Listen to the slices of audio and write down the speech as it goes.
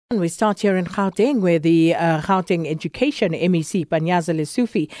We start here in Gauteng, where the Gauteng Education MEC, Panyaza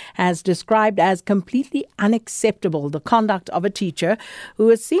Lesufi, has described as completely unacceptable the conduct of a teacher who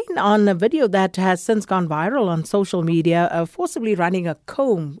was seen on a video that has since gone viral on social media, forcibly running a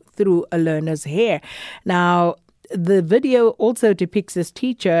comb through a learner's hair. Now, the video also depicts this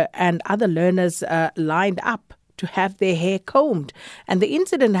teacher and other learners lined up to have their hair combed. And the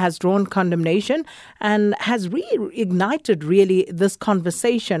incident has drawn condemnation and has reignited really this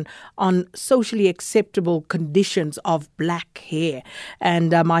conversation on socially acceptable conditions of black hair.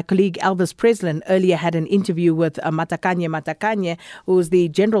 And my colleague Elvis Preslin earlier had an interview with Matakanye Matakanye, who is the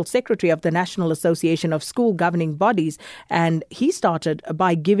General Secretary of the National Association of School Governing Bodies. And he started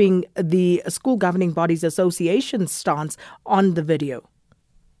by giving the School Governing Bodies Association stance on the video.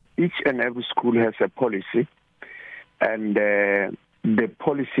 Each and every school has a policy, and the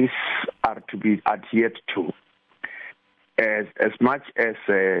policies are to be adhered to. As much as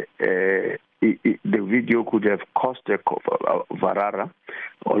the video could have caused a varara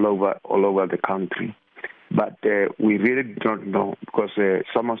all over the country, but we really don't know, because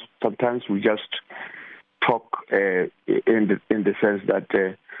sometimes we just talk in the sense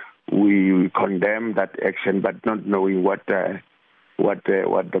that we condemn that action, but not knowing what the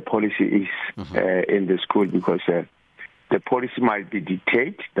policy is in the school, because the policy might be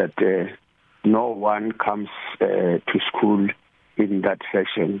dictate that no one comes to school in that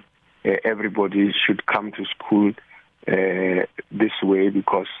fashion. Everybody should come to school this way,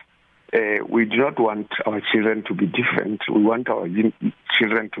 because we do not want our children to be different. We want our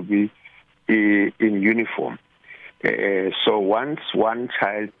children to be in uniform. So once one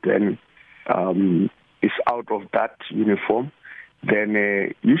child then is out of that uniform,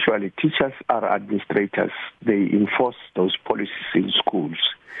 then usually teachers or administrators, they enforce those policies in schools.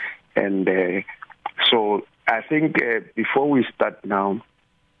 And so I think before we start now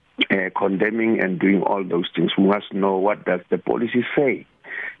condemning and doing all those things, we must know what does the policy say.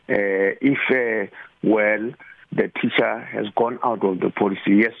 If the teacher has gone out of the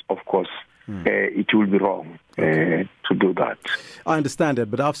policy, yes, of course, it will be wrong to do that. I understand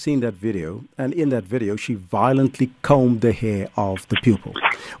that, but I've seen that video, and in that video, she violently combed the hair of the pupil.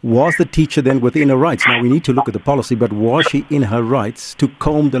 Was the teacher then within her rights? Now, we need to look at the policy, but was she in her rights to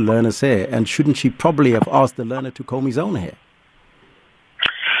comb the learner's hair? And shouldn't she probably have asked the learner to comb his own hair?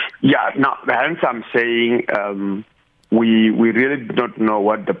 Yeah, now, hence I'm saying we really don't know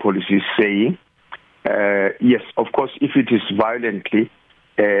what the policy is saying. Yes, of course, if it is violently,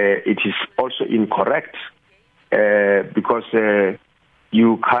 it is also incorrect, because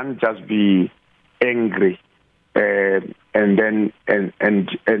you can't just be angry and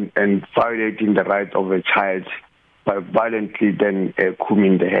violating the right of a child by violently then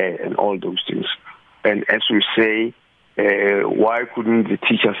combing the hair and all those things. And as we say, why couldn't the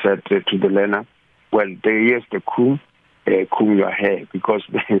teacher say to the learner, well, here's the comb your hair, because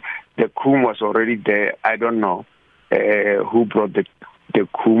the comb was already there. I don't know who brought the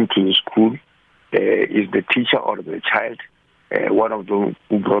comb to the school. Is the teacher or the child? One of them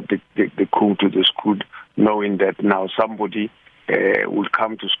who brought the comb to the school, knowing that now somebody will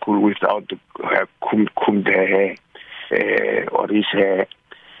come to school without the comb their hair or his hair,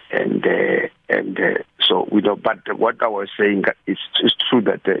 and so we don't. But what I was saying is true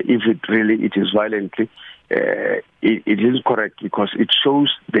that if it is violently, it is correct, because it shows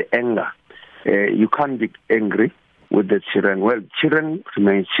the anger. You can't be angry with the children. Well, children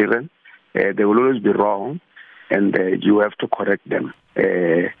remain children. They will always be wrong, and you have to correct them,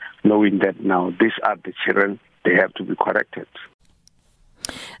 knowing that now these are the children, they have to be corrected.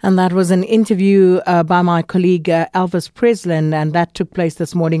 And that was an interview by my colleague Elvis Preslin, and that took place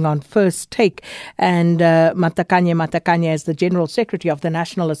this morning on First Take. And Matakanye Matakanye is the General Secretary of the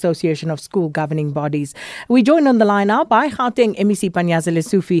National Association of School Governing Bodies. We join on the line now by Gauteng MEC Panyaza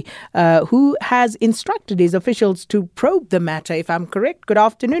Lesufi, who has instructed his officials to probe the matter, if I'm correct. Good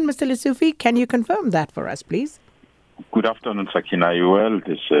afternoon, Mr. Lesufi. Can you confirm that for us, please? Good afternoon, Sakina. Are you well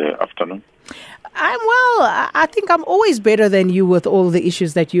this afternoon? I'm well. I think I'm always better than you with all the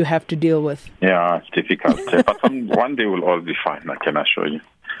issues that you have to deal with. Yeah, it's difficult. But one day we'll all be fine, I can assure you.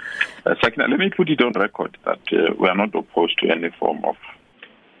 Sakina, let me put it on record that we are not opposed to any form of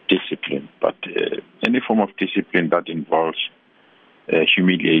discipline, but any form of discipline that involves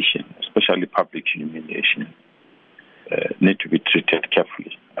humiliation, especially public humiliation, need to be treated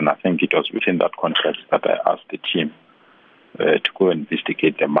carefully. And I think it was within that context that I asked the team to go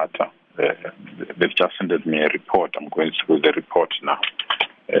investigate the matter. They've just sent me a report. I'm going through the report now.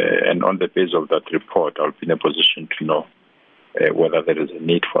 And on the basis of that report, I'll be in a position to know whether there is a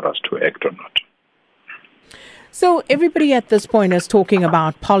need for us to act or not. So everybody at this point is talking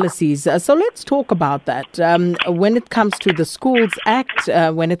about policies. So let's talk about that. When it comes to the Schools Act,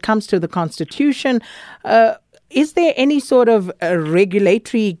 when it comes to the Constitution, is there any sort of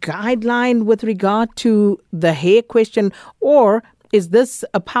regulatory guideline with regard to the hair question, or is this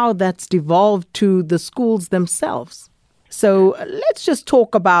a power that's devolved to the schools themselves? So let's just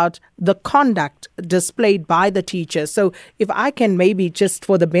talk about the conduct displayed by the teacher. So if I can maybe just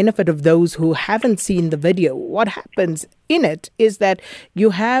for the benefit of those who haven't seen the video, what happens in it is that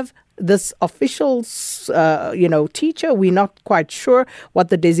you have this official, teacher. We're not quite sure what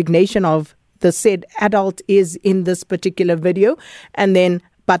the designation of the said adult is in this particular video.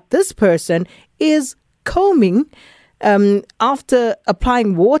 But this person is combing after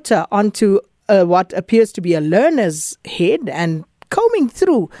applying water onto what appears to be a learner's head and combing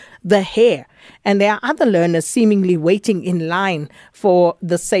through the hair. And there are other learners seemingly waiting in line for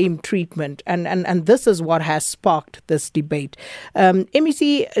the same treatment. And this is what has sparked this debate.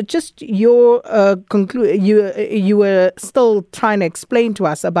 MEC, just your you were still trying to explain to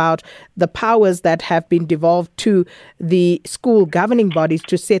us about the powers that have been devolved to the school governing bodies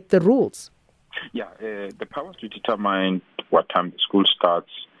to set the rules. Yeah, the powers to determine what time the school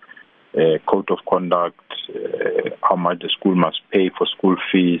starts, code of conduct, how much the school must pay for school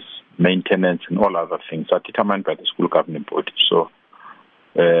fees, maintenance, and all other things are determined by the school governing body. So,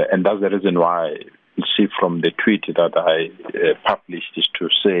 and that's the reason why you see from the tweet that I published is to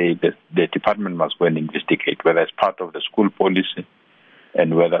say that the department must go and investigate whether it's part of the school policy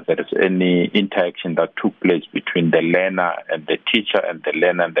and whether there is any interaction that took place between the learner and the teacher and the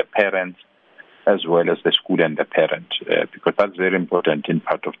learner and the parents, as well as the school and the parent, because that's very important in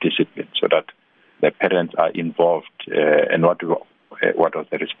part of discipline, so that the parents are involved and what was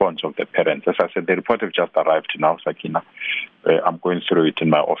the response of the parents. As I said, the report has just arrived now, Sakina. I'm going through it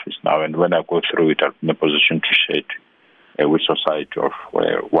in my office now, and when I go through it, I'm in a position to share it with society of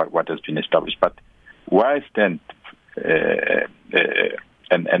what has been established. But where I stand,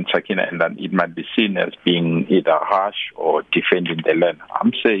 and Sakina, and then it might be seen as being either harsh or defending the learner.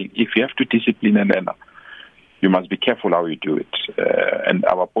 I'm saying if you have to discipline a learner, you must be careful how you do it. And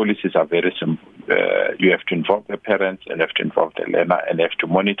our policies are very simple. You have to involve the parents and you have to involve the learner and you have to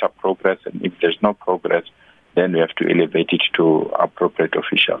monitor progress. And if there's no progress, then we have to elevate it to appropriate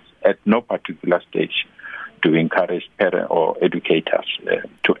officials. At no particular stage do we encourage parents or educators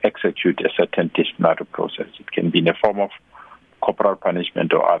to execute a certain disciplinary process. It can be in a form of corporal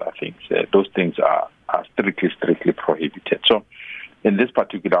punishment or other things. Those things are strictly prohibited. So in this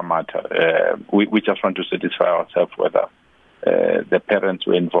particular matter, we just want to satisfy ourselves whether the parents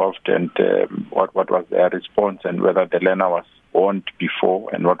were involved and what was their response and whether the learner was warned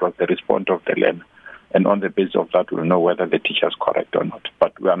before and what was the response of the learner. And on the basis of that, we'll know whether the teacher is correct or not.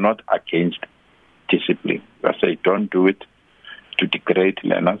 But we are not against discipline. We are saying don't do it to degrade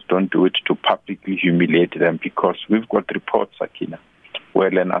learners, don't do it to publicly humiliate them, because we've got reports, Sakina, where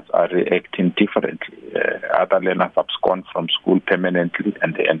learners are reacting differently. Other learners abscond from school permanently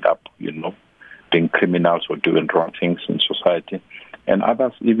and they end up, being criminals or doing wrong things in society. And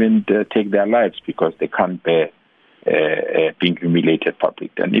others even take their lives because they can't bear being humiliated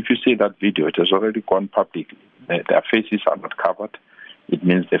publicly. And if you see that video, it has already gone publicly. Their faces are not covered. It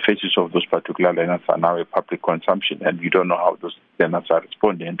means the faces of those particular learners are now a public consumption, and you don't know how those learners are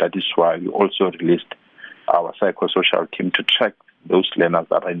responding. And that is why we also released our psychosocial team to check those learners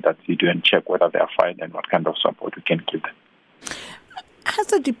that are in that video and check whether they are fine and what kind of support we can give them.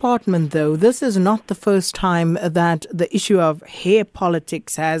 As a department, though, this is not the first time that the issue of hair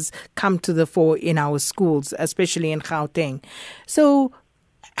politics has come to the fore in our schools, especially in Gauteng. So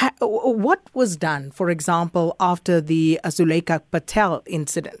what was done, for example, after the Zuleika Patel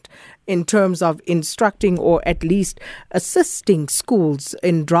incident in terms of instructing or at least assisting schools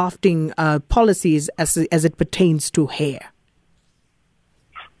in drafting policies as it pertains to hair?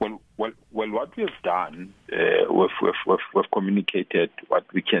 Well, what we have done, we've communicated what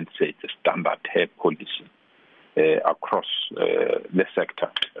we can say is a standard hair policy across the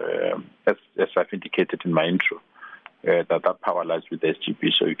sector. As I've indicated in my intro, that power lies with the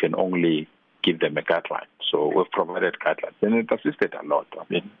SGB, so you can only give them a guideline. So we've provided guidelines, and it assisted a lot. I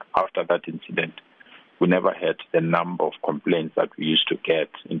mean, after that incident, we never had the number of complaints that we used to get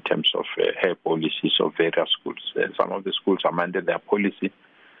in terms of hair policies of various schools. Some of the schools amended their policy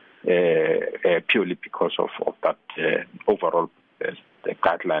purely because of that overall the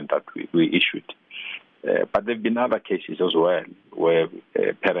guideline that we issued. But there have been other cases as well where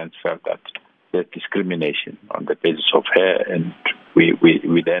parents felt that there's discrimination on the basis of hair, and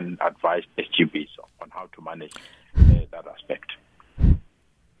we then advised SGBs on how to manage that aspect.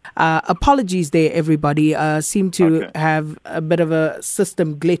 Apologies there, everybody. Seem to have a bit of a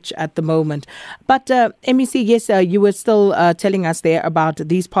system glitch at the moment. But MEC, yes, you were still telling us there about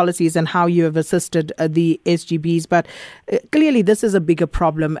these policies and how you have assisted the SGBs. But clearly this is a bigger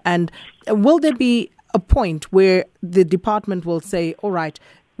problem. And will there be a point where the department will say, all right,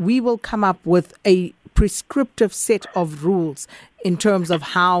 we will come up with a prescriptive set of rules in terms of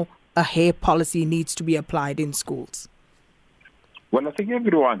how a hair policy needs to be applied in schools? Well, I think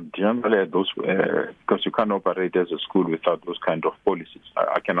everyone generally has those, because you can't operate as a school without those kind of policies.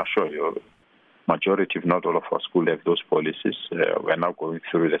 I can assure you, majority, if not all of our schools have those policies. We're now going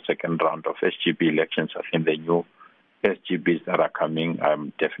through the second round of SGB elections. I think the new SGBs that are coming,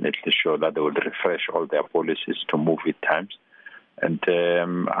 I'm definitely sure that they will refresh all their policies to move with times. And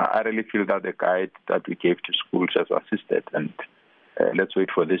I really feel that the guide that we gave to schools has assisted. And let's wait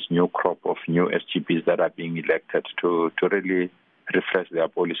for this new crop of new SGBs that are being elected to really refresh their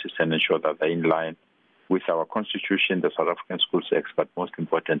policies and ensure that they're in line with our Constitution, the South African Schools Act, but most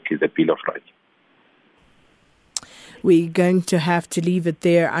importantly, the Bill of Rights. We're going to have to leave it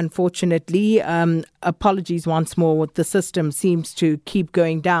there, unfortunately. Apologies once more. The system seems to keep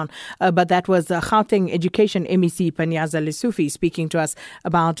going down. But that was Gauteng Education MEC Panyaza Lesufi speaking to us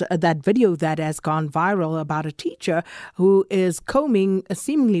about that video that has gone viral about a teacher who is combing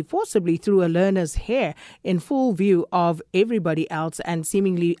seemingly forcibly through a learner's hair in full view of everybody else and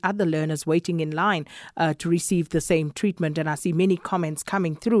seemingly other learners waiting in line to receive the same treatment. And I see many comments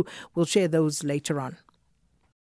coming through. We'll share those later on.